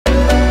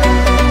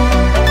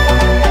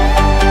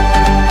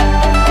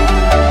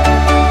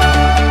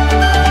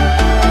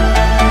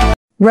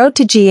Road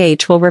to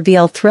GH will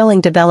reveal thrilling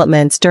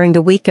developments during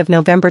the week of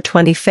November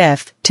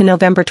 25th to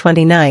November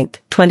 29th,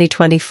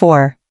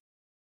 2024.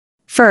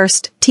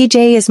 First,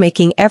 TJ is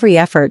making every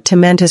effort to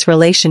mend his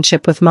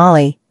relationship with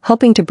Molly,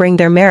 hoping to bring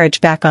their marriage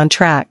back on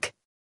track.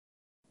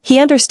 He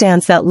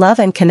understands that love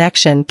and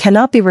connection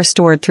cannot be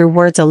restored through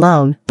words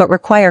alone, but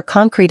require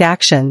concrete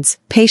actions,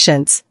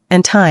 patience,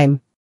 and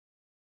time.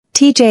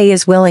 TJ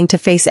is willing to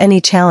face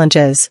any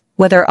challenges,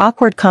 whether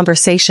awkward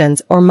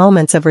conversations or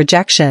moments of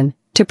rejection,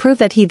 to prove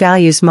that he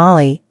values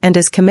Molly and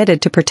is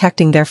committed to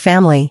protecting their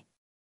family.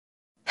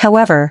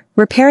 However,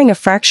 repairing a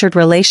fractured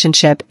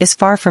relationship is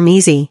far from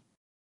easy.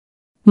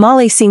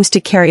 Molly seems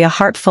to carry a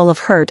heart full of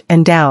hurt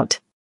and doubt.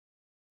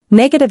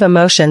 Negative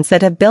emotions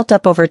that have built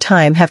up over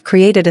time have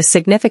created a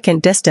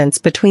significant distance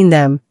between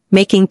them,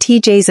 making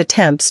TJ's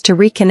attempts to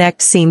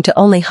reconnect seem to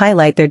only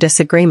highlight their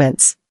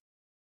disagreements.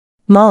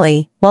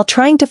 Molly, while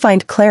trying to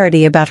find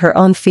clarity about her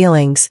own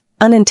feelings,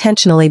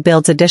 unintentionally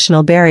builds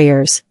additional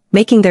barriers,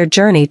 making their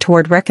journey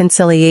toward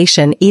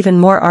reconciliation even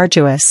more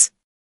arduous.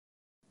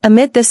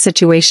 Amid this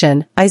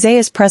situation,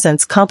 Isaiah's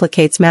presence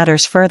complicates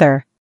matters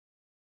further.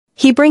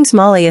 He brings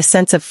Molly a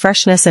sense of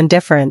freshness and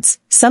difference,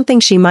 something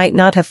she might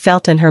not have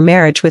felt in her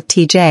marriage with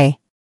TJ.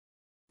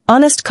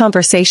 Honest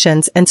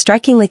conversations and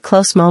strikingly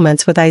close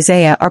moments with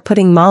Isaiah are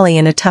putting Molly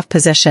in a tough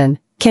position.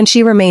 Can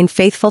she remain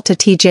faithful to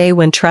TJ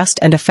when trust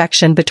and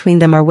affection between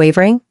them are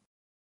wavering?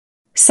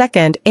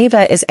 Second,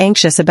 Ava is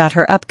anxious about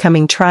her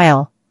upcoming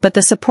trial, but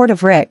the support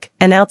of Rick,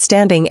 an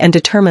outstanding and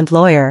determined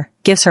lawyer,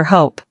 gives her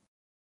hope.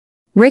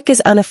 Rick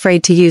is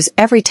unafraid to use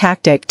every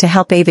tactic to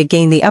help Ava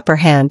gain the upper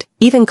hand,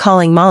 even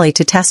calling Molly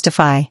to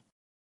testify.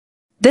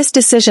 This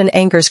decision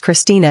angers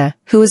Christina,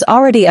 who is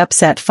already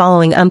upset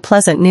following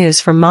unpleasant news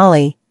from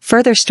Molly,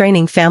 further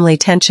straining family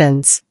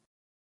tensions.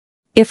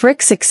 If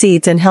Rick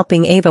succeeds in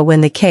helping Ava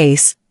win the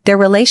case, their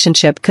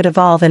relationship could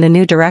evolve in a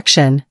new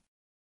direction.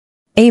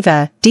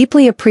 Ava,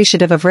 deeply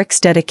appreciative of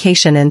Rick's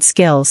dedication and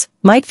skills,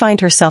 might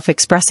find herself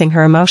expressing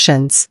her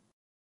emotions.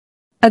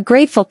 A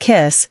grateful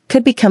kiss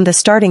could become the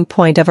starting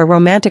point of a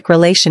romantic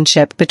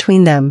relationship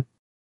between them.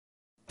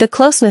 The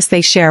closeness they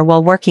share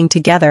while working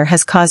together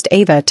has caused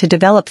Ava to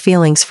develop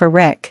feelings for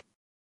Rick.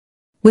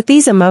 With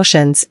these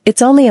emotions,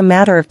 it's only a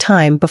matter of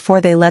time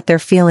before they let their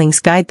feelings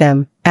guide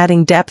them,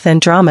 adding depth and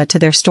drama to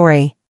their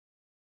story.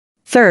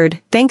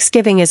 Third,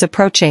 Thanksgiving is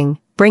approaching,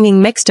 bringing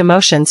mixed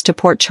emotions to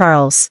Port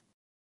Charles.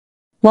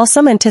 While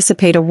some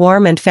anticipate a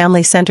warm and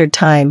family-centered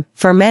time,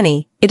 for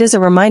many, it is a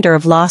reminder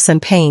of loss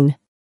and pain.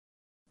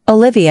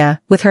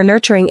 Olivia, with her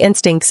nurturing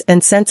instincts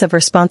and sense of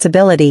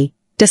responsibility,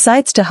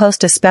 decides to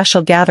host a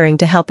special gathering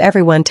to help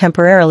everyone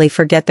temporarily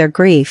forget their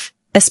grief,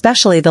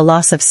 especially the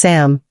loss of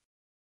Sam.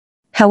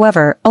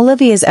 However,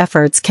 Olivia's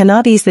efforts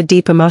cannot ease the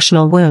deep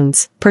emotional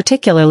wounds,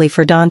 particularly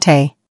for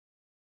Dante.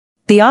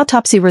 The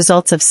autopsy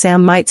results of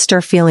Sam might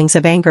stir feelings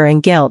of anger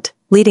and guilt,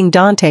 leading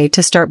Dante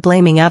to start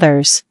blaming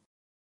others.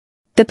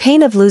 The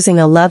pain of losing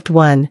a loved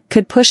one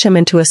could push him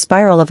into a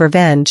spiral of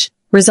revenge,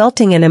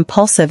 resulting in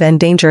impulsive and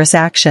dangerous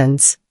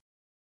actions.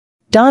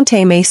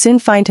 Dante may soon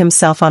find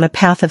himself on a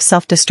path of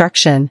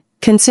self-destruction,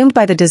 consumed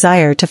by the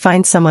desire to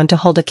find someone to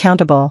hold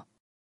accountable.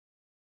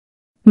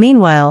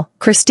 Meanwhile,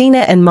 Christina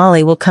and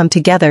Molly will come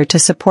together to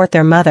support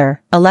their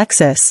mother,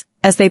 Alexis,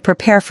 as they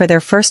prepare for their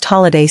first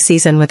holiday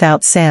season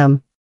without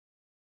Sam.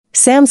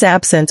 Sam's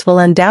absence will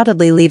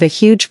undoubtedly leave a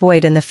huge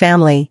void in the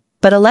family,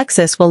 but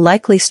Alexis will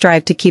likely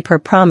strive to keep her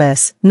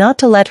promise not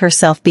to let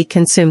herself be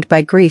consumed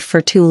by grief for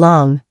too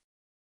long.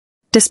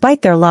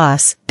 Despite their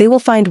loss, they will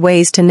find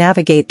ways to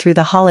navigate through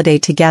the holiday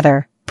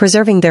together,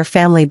 preserving their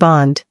family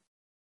bond.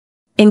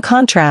 In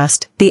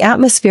contrast, the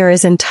atmosphere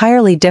is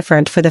entirely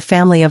different for the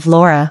family of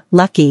Laura,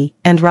 Lucky,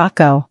 and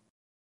Rocco.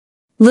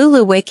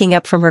 Lulu waking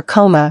up from her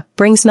coma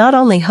brings not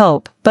only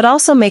hope, but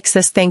also makes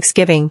this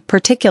Thanksgiving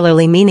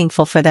particularly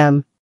meaningful for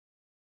them.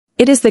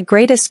 It is the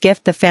greatest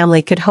gift the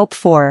family could hope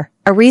for,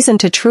 a reason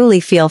to truly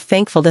feel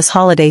thankful this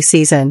holiday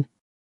season.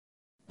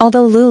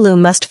 Although Lulu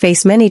must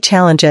face many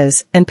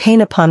challenges and pain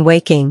upon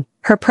waking,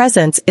 her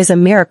presence is a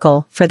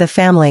miracle for the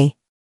family.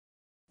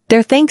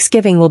 Their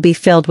Thanksgiving will be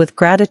filled with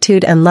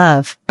gratitude and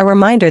love, a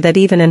reminder that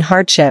even in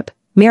hardship,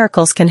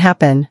 miracles can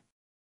happen.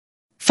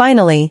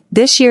 Finally,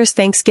 this year's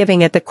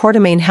Thanksgiving at the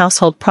Quartermaine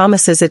household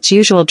promises its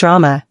usual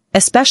drama,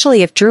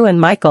 especially if Drew and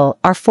Michael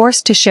are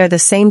forced to share the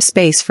same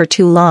space for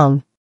too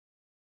long.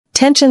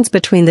 Tensions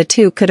between the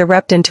two could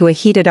erupt into a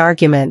heated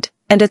argument,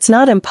 and it's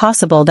not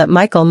impossible that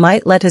Michael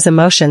might let his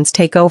emotions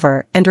take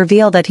over and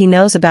reveal that he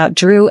knows about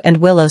Drew and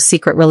Willow's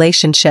secret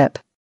relationship.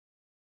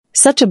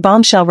 Such a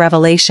bombshell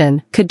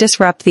revelation could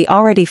disrupt the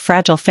already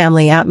fragile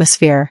family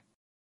atmosphere.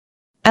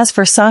 As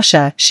for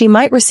Sasha, she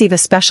might receive a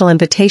special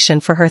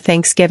invitation for her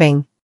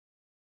Thanksgiving.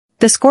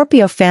 The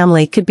Scorpio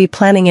family could be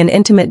planning an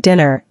intimate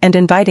dinner and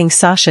inviting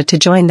Sasha to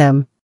join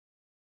them.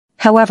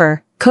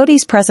 However,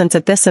 Cody's presence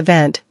at this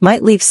event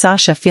might leave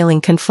Sasha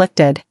feeling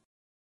conflicted.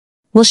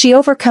 Will she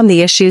overcome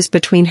the issues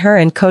between her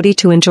and Cody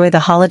to enjoy the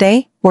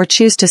holiday, or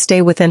choose to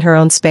stay within her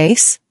own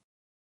space?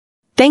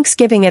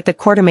 Thanksgiving at the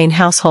Quartermaine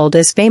household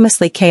is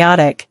famously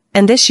chaotic,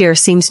 and this year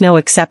seems no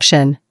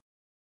exception.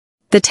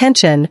 The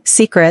tension,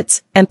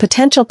 secrets, and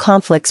potential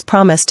conflicts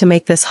promise to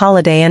make this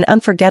holiday an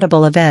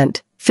unforgettable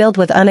event, filled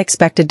with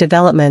unexpected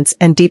developments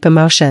and deep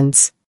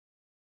emotions.